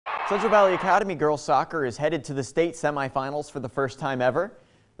Central Valley Academy girls soccer is headed to the state semifinals for the first time ever.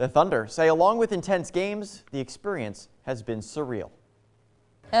 The Thunder say along with intense games, the experience has been surreal.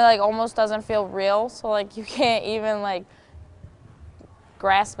 It almost doesn't feel real, so you can't even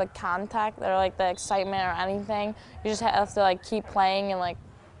grasp the contact or the excitement or anything. You just have to keep playing and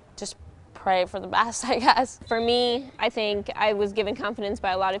just pray for the best, I guess. For me, I think I was given confidence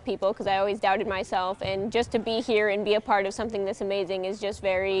by a lot of people because I always doubted myself, and just to be here and be a part of something this amazing is just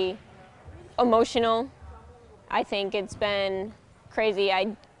very emotional. I think it's been crazy.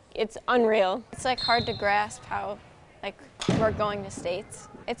 It's unreal. It's hard to grasp how we're going to states.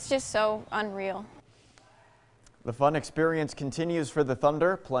 It's just so unreal. The fun experience continues for the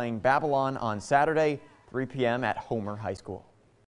Thunder, playing Babylon on Saturday, 3 p.m. at Homer High School.